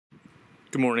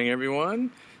Good morning,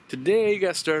 everyone. Today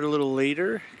got started a little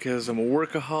later because I'm a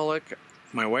workaholic.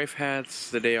 My wife had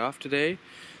the day off today,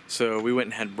 so we went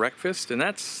and had breakfast. And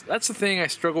that's the thing I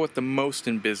struggle with the most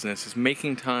in business, is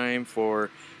making time for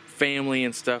family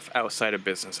and stuff outside of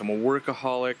business. I'm a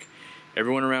workaholic.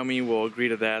 Everyone around me will agree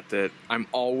to that I'm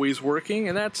always working,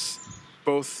 and that's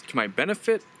both to my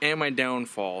benefit and my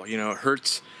downfall. You know, it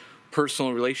hurts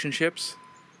personal relationships,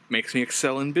 makes me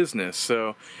excel in business.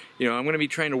 So, I'm going to be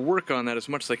trying to work on that as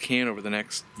much as I can over the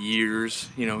next years,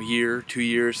 year, 2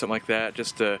 years, something like that,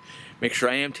 just to make sure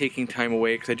I am taking time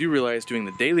away, because I do realize doing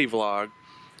the daily vlog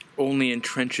only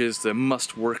entrenches the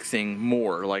must-work thing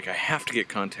more. Like, I have to get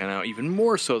content out even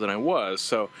more so than I was.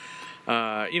 So,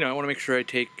 I want to make sure I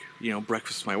take,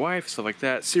 breakfast with my wife, stuff like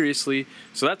that, seriously.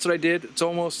 So that's what I did. It's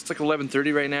like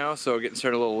 11:30 right now, so getting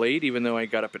started a little late, even though I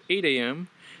got up at 8 a.m.,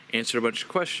 answered a bunch of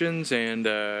questions and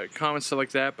comments, stuff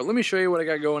like that. But let me show you what I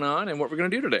got going on and what we're going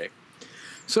to do today.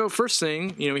 So first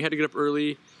thing, we had to get up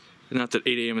early. Not that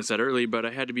 8 a.m. is that early, but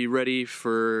I had to be ready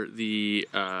for the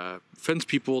fence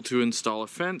people to install a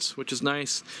fence, which is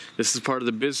nice. This is part of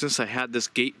the business. I had this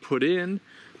gate put in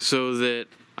so that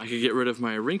I could get rid of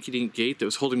my rinky-dink gate that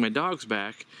was holding my dogs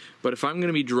back. But if I'm going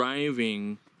to be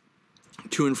driving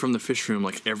to and from the fish room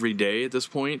like every day at this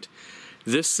point,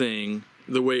 this thing,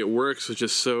 the way it works is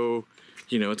just so,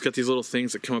 it's got these little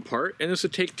things that come apart, and this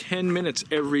would take 10 minutes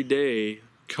every day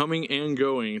coming and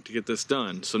going to get this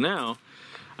done. So now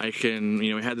I can, we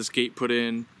had this gate put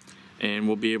in, and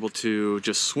we'll be able to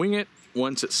just swing it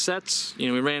once it sets. We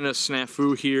ran a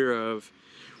snafu here of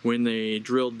when they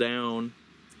drilled down.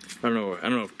 I don't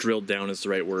know if drilled down is the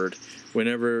right word.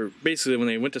 Basically when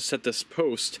they went to set this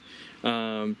post,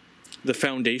 the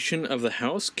foundation of the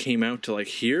house came out to like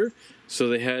here. So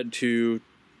they had to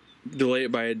delay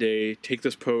it by a day, take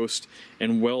this post,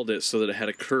 and weld it so that it had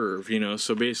a curve,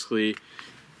 So basically,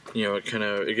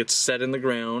 it gets set in the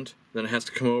ground, then it has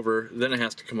to come over, then it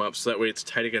has to come up, so that way it's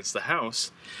tight against the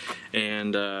house.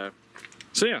 And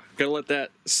so yeah, gotta let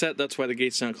that set. That's why the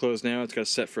gate's not closed now. It's got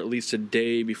to set for at least a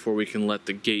day before we can let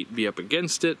the gate be up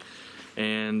against it.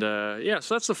 And yeah,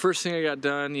 so that's the first thing I got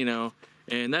done,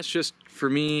 and that's just for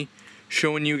me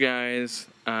showing you guys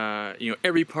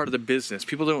every part of the business.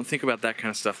 People don't think about that kind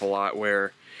of stuff a lot,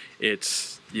 where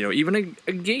it's, even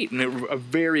a gate, and a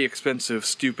very expensive,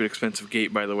 stupid expensive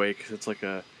gate, by the way, because it's like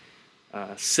a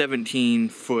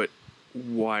 17-foot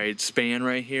wide span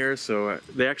right here. So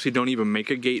they actually don't even make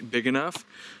a gate big enough.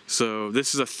 So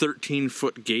this is a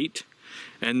 13-foot gate,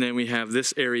 and then we have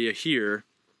this area here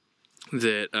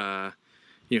that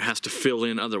has to fill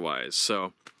in otherwise.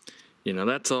 So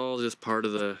that's all just part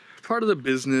of the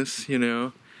business,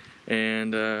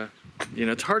 and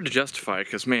it's hard to justify,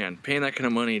 because man, paying that kind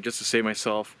of money just to save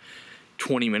myself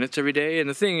 20 minutes every day. And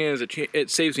the thing is, it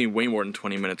saves me way more than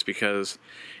 20 minutes, because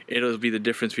it'll be the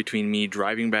difference between me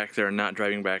driving back there and not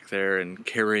driving back there, and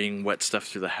carrying wet stuff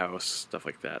through the house, stuff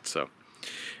like that. So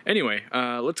anyway,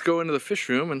 let's go into the fish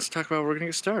room and let's talk about how we're gonna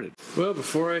get started. Well,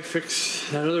 before I fix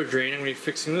that other drain, I'm gonna be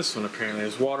fixing this one. Apparently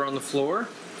there's water on the floor,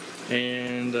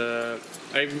 and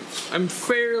I'm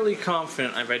fairly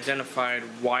confident I've identified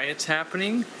why it's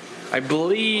happening. I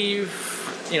believe,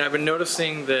 I've been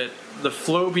noticing that the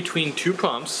flow between two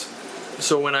pumps,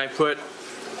 so when I put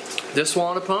this wall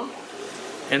on a pump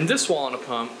and this wall on a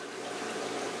pump,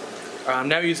 I'm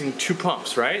now using two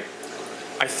pumps, right?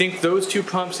 I think those two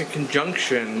pumps in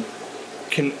conjunction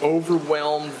can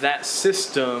overwhelm that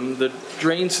system, the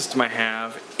drain system I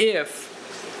have, if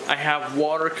I have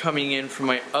water coming in from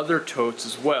my other totes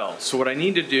as well. So what I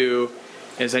need to do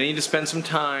is I need to spend some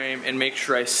time and make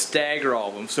sure I stagger all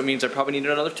of them. So it means I probably need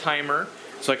another timer,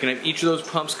 so I can have each of those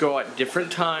pumps go at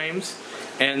different times,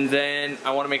 and then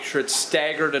I want to make sure it's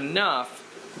staggered enough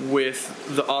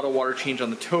with the auto water change on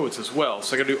the totes as well.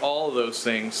 So I gotta do all of those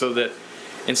things so that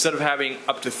instead of having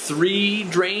up to 3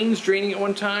 drains draining at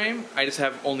one time, I just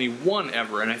have only one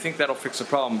ever, and I think that'll fix the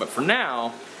problem. But for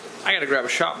now, I gotta grab a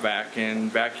shop vac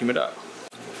and vacuum it up.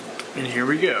 And here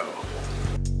we go.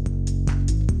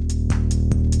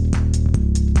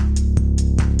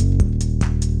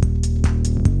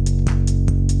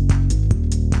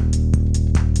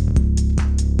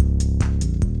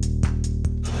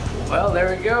 Well,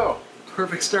 there we go.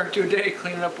 Perfect start to a day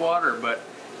cleaning up water, but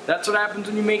that's what happens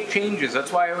when you make changes.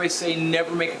 That's why I always say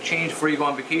never make a change before you go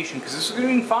on vacation, because this was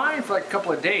doing fine for like a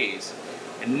couple of days.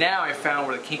 And now I found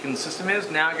where the kink in the system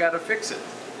is, now I gotta fix it.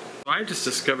 I just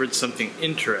discovered something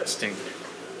interesting.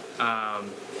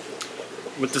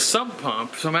 With the sump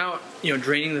pump, so I'm out,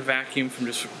 draining the vacuum from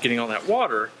just getting all that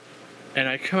water, and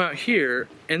I come out here,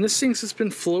 and this thing's just been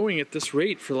flowing at this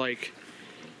rate for like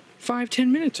 5-10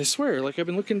 minutes, I swear. Like, I've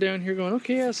been looking down here going,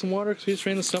 okay, yeah, some water, because we just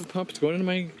ran the sump pump. It's going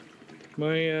into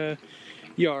my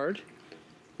yard.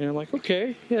 And I'm like,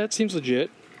 okay, yeah, that seems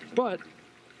legit. But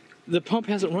the pump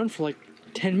hasn't run for like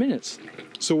 10 minutes.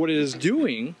 So what it is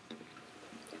doing,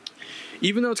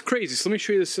 even though it's crazy, so let me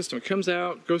show you the system. It comes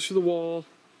out, goes through the wall,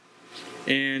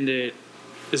 and it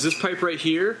is this pipe right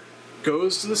here,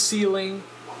 goes to the ceiling,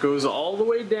 goes all the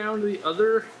way down to the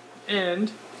other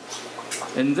end,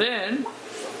 and then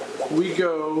we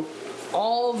go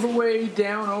all the way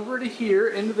down over to here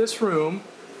into this room,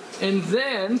 and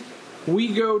then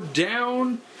we go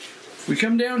down, we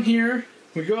come down here,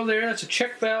 we go there, that's a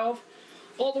check valve,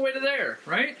 all the way to there,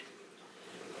 right?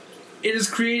 It is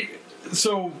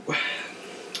so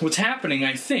what's happening,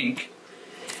 I think,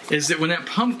 is that when that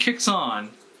pump kicks on,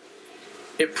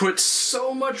 it puts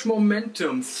so much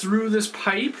momentum through this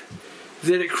pipe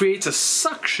that it creates a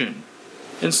suction.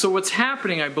 And so what's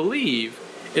happening, I believe,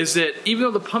 is that even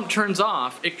though the pump turns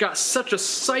off, it got such a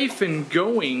siphon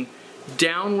going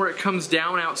down where it comes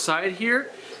down outside here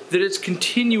that it's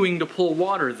continuing to pull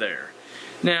water there.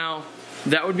 Now,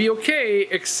 that would be okay,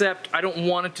 except I don't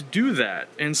want it to do that.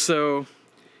 And so,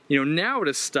 you know, now it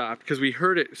has stopped because we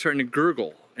heard it starting to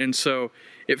gurgle. And so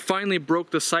it finally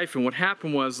broke the siphon. What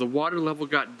happened was the water level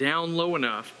got down low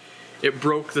enough, it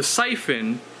broke the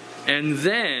siphon, and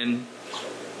then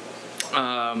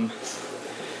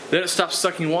it stopped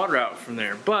sucking water out from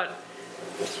there. But,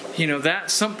 you know,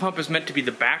 that sump pump is meant to be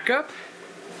the backup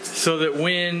so that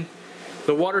when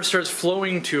the water starts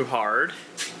flowing too hard,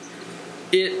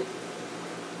 it,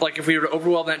 like if we were to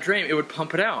overwhelm that drain, it would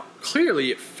pump it out.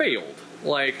 Clearly it failed.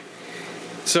 Like,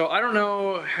 so I don't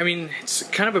know, I mean, it's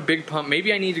kind of a big pump.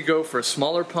 Maybe I need to go for a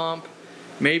smaller pump.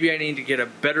 Maybe I need to get a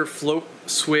better float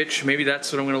switch. Maybe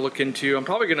that's what I'm gonna look into. I'm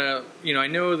probably gonna, you know, I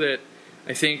know that,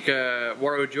 I think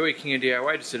Waro Joey King of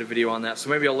DIY just did a video on that,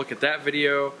 so maybe I'll look at that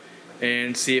video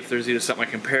and see if there's either something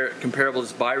comparable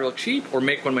to buy real cheap or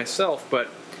make one myself. But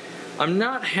I'm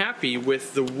not happy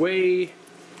with the way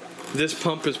this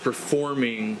pump is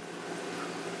performing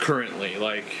currently.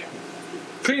 Like,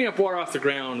 cleaning up water off the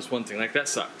ground is one thing, like that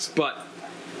sucks. But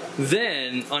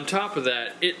then, on top of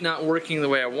that, it not working the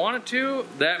way I want it to,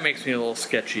 that makes me a little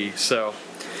sketchy. So,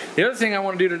 the other thing I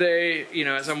want to do today, you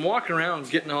know, as I'm walking around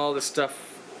getting all this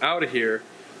stuff out of here,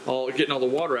 getting all the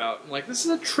water out, I'm like, this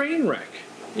is a train wreck.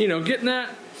 You know, getting that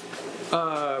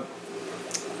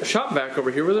shop vac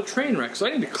over here was a train wreck, so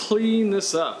I need to clean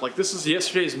this up. Like, this is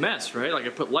yesterday's mess, right? Like, I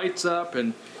put lights up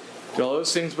and do all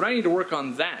those things, but I need to work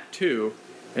on that too.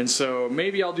 And so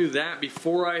maybe I'll do that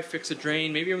before I fix a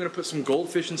drain. Maybe I'm going to put some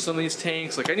goldfish in some of these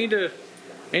tanks. Like, I need to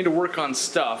work on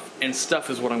stuff, and stuff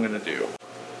is what I'm going to do.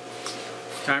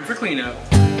 Time for cleanup.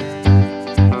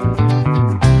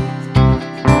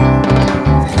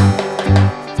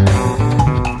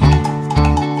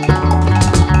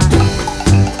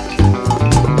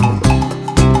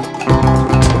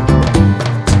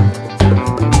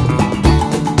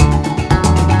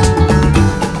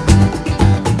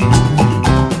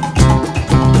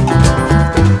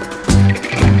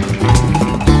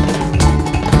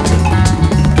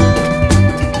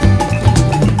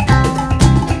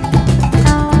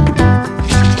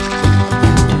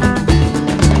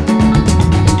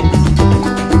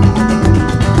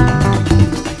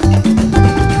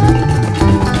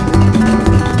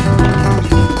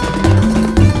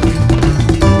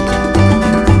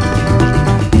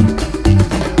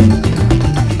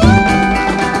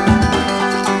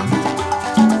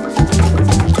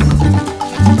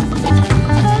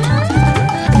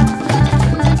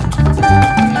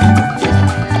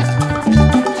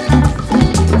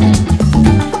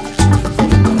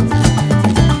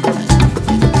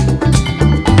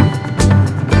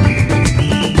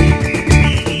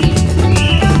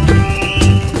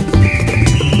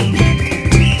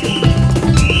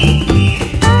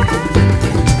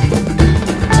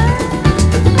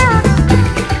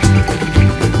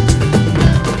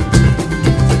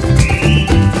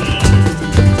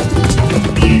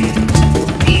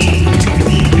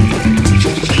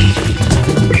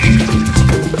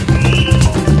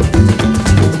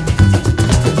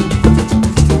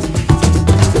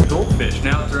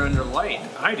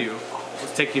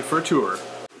 Take you for a tour.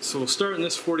 So we'll start in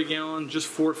this 40 gallon, just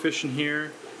 4 fish in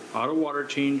here, auto water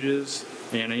changes,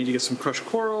 and I need to get some crushed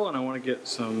coral, and I want to get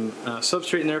some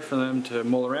substrate in there for them to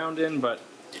mull around in. But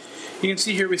you can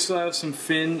see here we still have some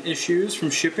fin issues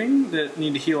from shipping that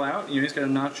need to heal out. You know, he's got a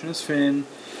notch in his fin.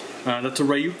 That's a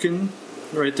Ryukin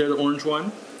right there, the orange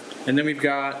one. And then we've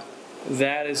got,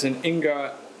 that is an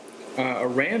ingot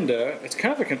Aranda. It's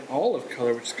kind of like an olive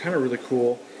color, which is kind of really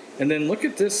cool. And then look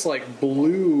at this like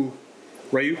blue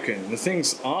Ryukin. The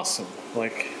thing's awesome.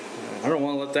 Like, I don't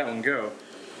want to let that one go.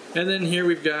 And then here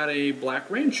we've got a black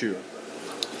Ranchu.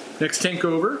 Next tank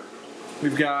over,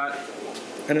 we've got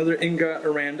another Ingot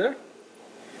Aranda.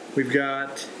 We've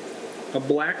got a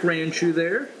black Ranchu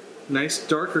there. Nice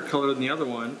darker color than the other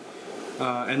one.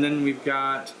 And then we've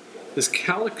got this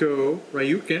Calico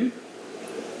Ryukin.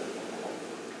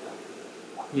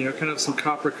 You know, kind of some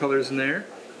copper colors in there.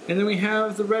 And then we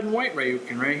have the red and white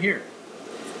Ryukin right here.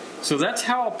 So that's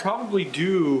how I'll probably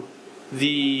do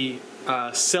the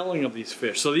selling of these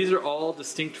fish. So these are all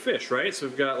distinct fish, right? So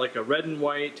we've got like a red and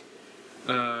white,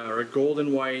 or a gold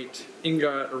and white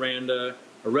Ingot Aranda,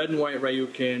 a red and white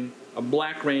Ryukin, a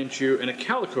black Ranchu, and a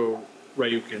Calico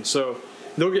Ryukin. So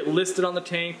they'll get listed on the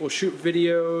tank, we'll shoot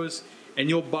videos, and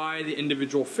you'll buy the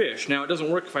individual fish. Now it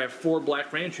doesn't work if I have 4 black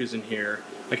Ranchus in here.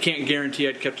 I can't guarantee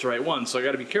I'd kept the right one, so I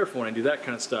gotta be careful when I do that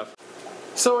kind of stuff.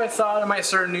 So I thought I might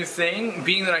start a new thing,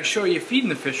 being that I show you feeding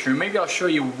the fish room, maybe I'll show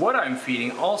you what I'm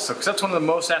feeding also, because that's one of the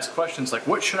most asked questions, like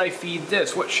what should I feed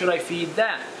this, what should I feed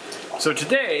that? So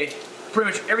today,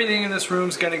 pretty much everything in this room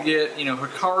is going to get, you know,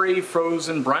 Hikari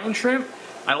frozen brine shrimp.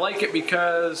 I like it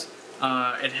because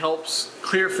it helps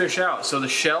clear fish out. So the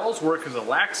shells work as a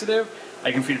laxative.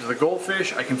 I can feed it to the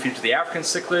goldfish, I can feed it to the African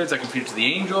cichlids, I can feed it to the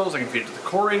angels, I can feed it to the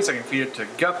cories, I can feed it to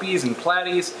guppies and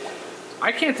platies.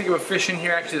 I can't think of a fish in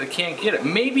here actually that can't get it.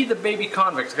 Maybe the baby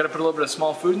convicts, got to put a little bit of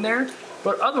small food in there,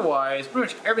 but otherwise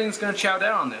pretty much everything's going to chow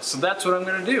down on this. So that's what I'm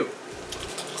going to do.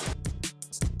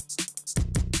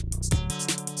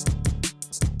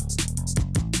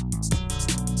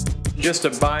 Just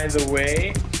a by the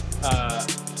way,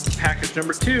 package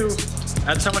number 2,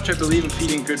 that's how much I believe in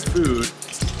feeding good food,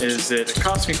 is that it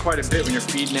costs me quite a bit when you're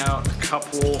feeding out a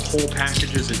couple whole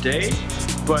packages a day,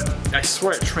 but I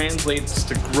swear it translates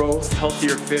to growth,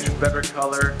 healthier fish, better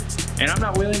color, and I'm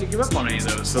not willing to give up on any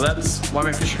of those. So that is why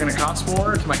my fish are going to cost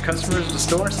more to my customers at the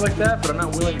store and stuff like that, but I'm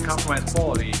not willing to compromise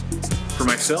quality for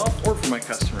myself or for my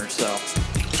customers. So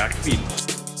back to feeding.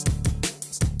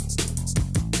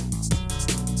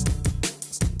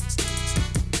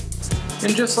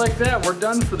 And just like that, we're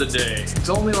done for the day. It's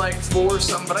only like 4 or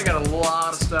something, but I got a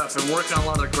lot of stuff. I'm working on a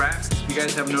lot of the graphics, if you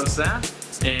guys haven't noticed that.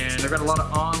 And I've got a lot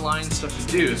of online stuff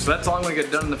to do. So that's all I'm gonna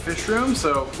get done in the fish room.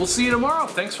 So we'll see you tomorrow.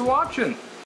 Thanks for watching.